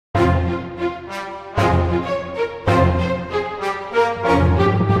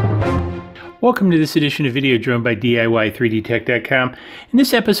Welcome to this edition of Video Drone by DIY3DTech.com. In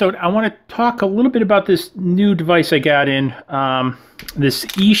this episode, I want to talk a little bit about this new device I got in, this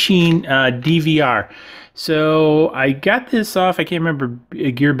Eachine DVR. So I got this off, I can't remember,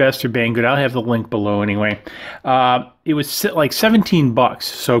 GearBest or Banggood. I'll have the link below anyway. It was like 17 bucks,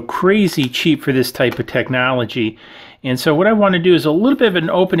 so crazy cheap for this type of technology. And so what I want to do is a little bit of an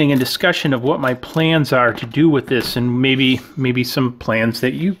opening and discussion of what my plans are to do with this, and maybe some plans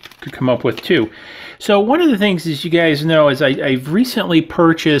that you could come up with too. So one of the things, as you guys know, is I've recently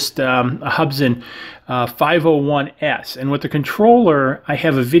purchased a Hubsan 501S, and with the controller I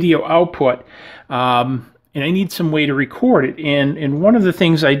have a video output, and I need some way to record it. And one of the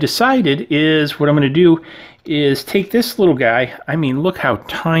things I decided is what I'm going to do is take this little guy. I mean, look how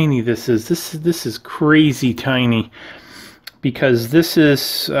tiny this is. This is crazy tiny, because this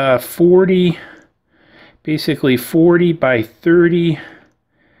is 40, basically 40 by 30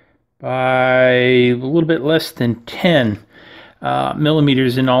 by a little bit less than 10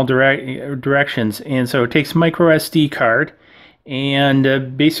 millimeters in all directions. And so it takes a micro SD card.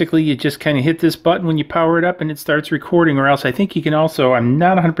 And basically you just kind of hit this button when you power it up and it starts recording, or else I think you can also, I'm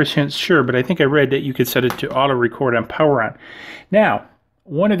not 100% sure, but I think I read that you could set it to auto record on power on. Now,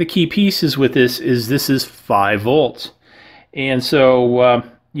 one of the key pieces with this is 5 volts. And so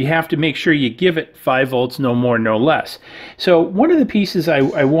you have to make sure you give it 5 volts, no more, no less. So one of the pieces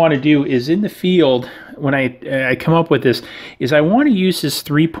I want to do is in the field, when I come up with this, is I want to use this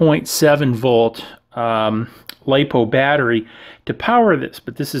 3.7 volt Lipo battery to power this,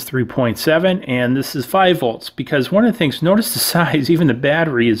 but this is 3.7 and this is 5 volts, because one of the things, notice the size, even the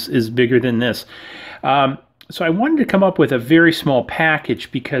battery is bigger than this. So I wanted to come up with a very small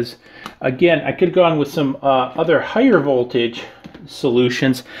package, because again, I could have gone with some other higher voltage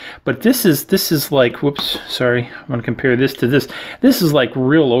solutions, but this is like, whoops, sorry, I want to compare this to this. This is like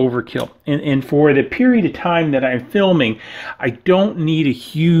real overkill, and for the period of time that I'm filming, I don't need a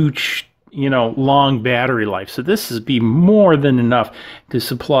huge, long battery life. So this is be more than enough to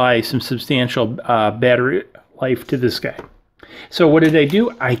supply some substantial battery life to this guy. So what did I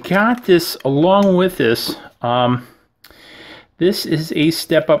do? I got this along with this. This is a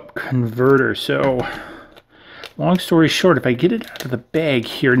step-up converter. So long story short, if I get it out of the bag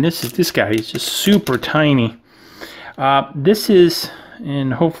here, and this guy is just super tiny. This is,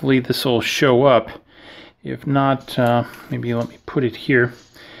 and hopefully this will show up. If not, maybe let me put it here.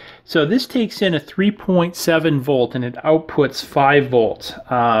 So this takes in a 3.7 volt and it outputs 5 volts.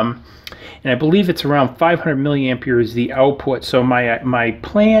 And I believe it's around 500 milliamperes the output. So my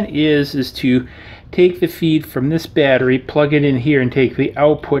plan is to take the feed from this battery, plug it in here, and take the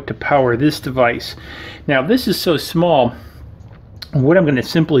output to power this device. Now this is so small, what I'm going to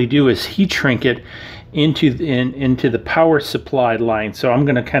simply do is heat shrink it into the power supply line. So I'm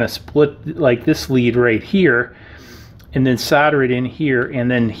going to kind of split like this lead right here, and then solder it in here,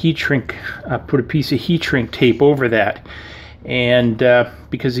 and then heat shrink, put a piece of heat shrink tape over that. And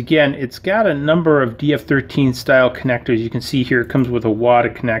because again, it's got a number of DF13 style connectors. You can see here it comes with a wad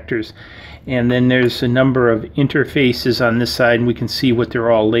of connectors, and then there's a number of interfaces on this side, and we can see what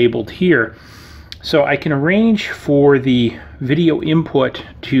they're all labeled here. So I can arrange for the video input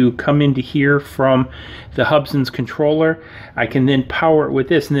to come into here from the Hubsan's controller. I can then power it with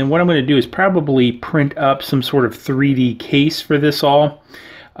this, and then what I'm going to do is probably print up some sort of 3D case for this all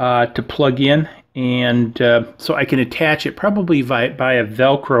to plug in, and so I can attach it probably by a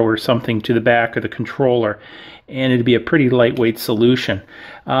Velcro or something to the back of the controller, and it'd be a pretty lightweight solution.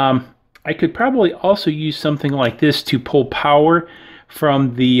 I could probably also use something like this to pull power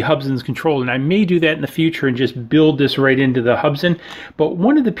from the Hubsan's controller, and I may do that in the future and just build this right into the Hubsan. But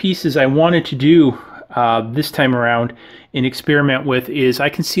one of the pieces I wanted to do this time around and experiment with is I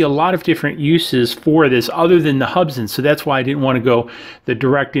can see a lot of different uses for this other than the Hubsan, so that's why I didn't want to go the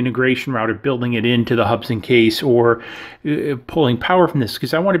direct integration route of building it into the Hubsan case or pulling power from this,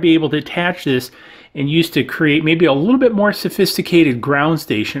 because I want to be able to attach this and use to create maybe a little bit more sophisticated ground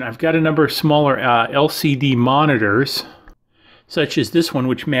station. I've got a number of smaller LCD monitors, such as this one,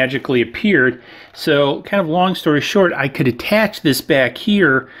 which magically appeared. So kind of long story short, I could attach this back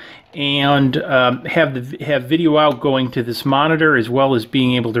here and have video out going to this monitor, as well as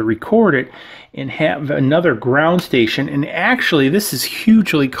being able to record it and have another ground station. And actually this is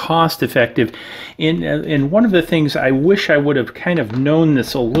hugely cost effective. And one of the things I wish I would have kind of known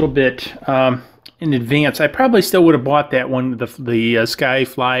this a little bit in advance, I probably still would have bought that one, the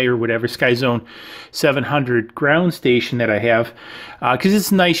Skyfly or whatever, Skyzone 700 ground station that I have, because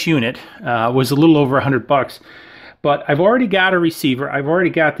it's a nice unit. It was a little over $100. But I've already got a receiver. I've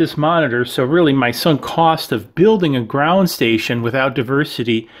already got this monitor. So really my sunk cost of building a ground station without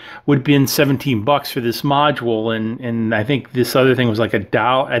diversity would have been 17 bucks for this module. And I think this other thing was like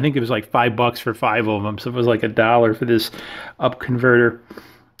 $1. I think it was like $5 for 5 of them. So it was like $1 for this up converter.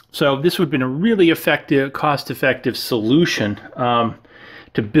 So this would have been a really effective, cost-effective solution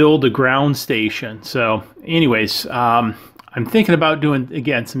to build a ground station. So anyways, I'm thinking about doing,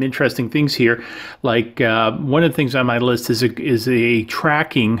 again, some interesting things here. Like one of the things on my list is a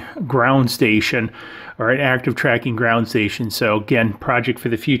tracking ground station, or an active tracking ground station. So again, project for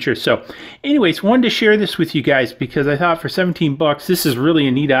the future. So anyways, wanted to share this with you guys because I thought for 17 bucks, this is really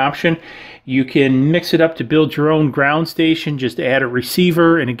a neat option. You can mix it up to build your own ground station, just add a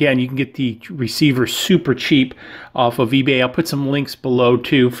receiver. And again, you can get the receiver super cheap off of eBay. I'll put some links below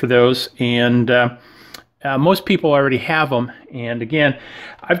too for those. And most people already have them. And again,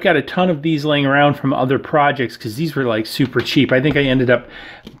 I've got a ton of these laying around from other projects because these were like super cheap. I think I ended up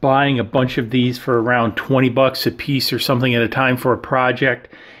buying a bunch of these for around 20 bucks a piece or something at a time for a project.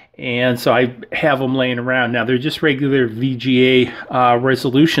 And so I have them laying around. Now they're just regular VGA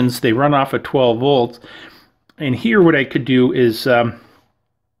resolutions. They run off of 12 volts. And here what I could do is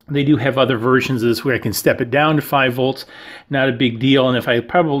they do have other versions of this where I can step it down to 5 volts. Not a big deal. And if I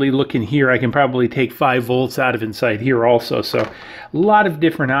probably look in here, I can probably take 5 volts out of inside here also. So a lot of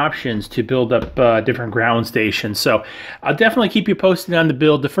different options to build up different ground stations. So I'll definitely keep you posted on the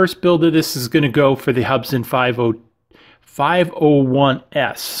build. The first build of this is going to go for the Hubsan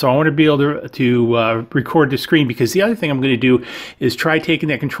 501S. So I want to be able to record the screen, because the other thing I'm going to do is try taking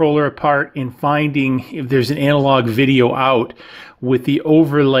that controller apart and finding if there's an analog video out with the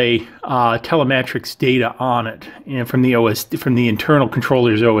overlay telemetrics data on it, and from the internal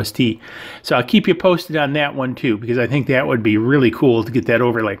controller's OST. So I'll keep you posted on that one too, because I think that would be really cool to get that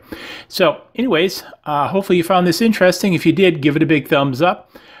overlay. So anyways, hopefully you found this interesting. If you did, give it a big thumbs up.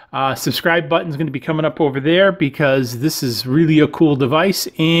 Subscribe button is going to be coming up over there, because this is really a cool device.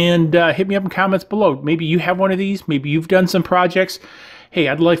 And hit me up in comments below. Maybe you have one of these. Maybe you've done some projects. Hey,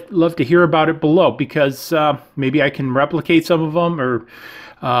 I'd love to hear about it below, because maybe I can replicate some of them or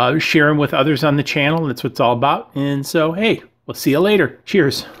share them with others on the channel. That's what it's all about. And so, hey, we'll see you later.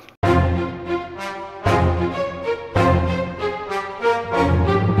 Cheers.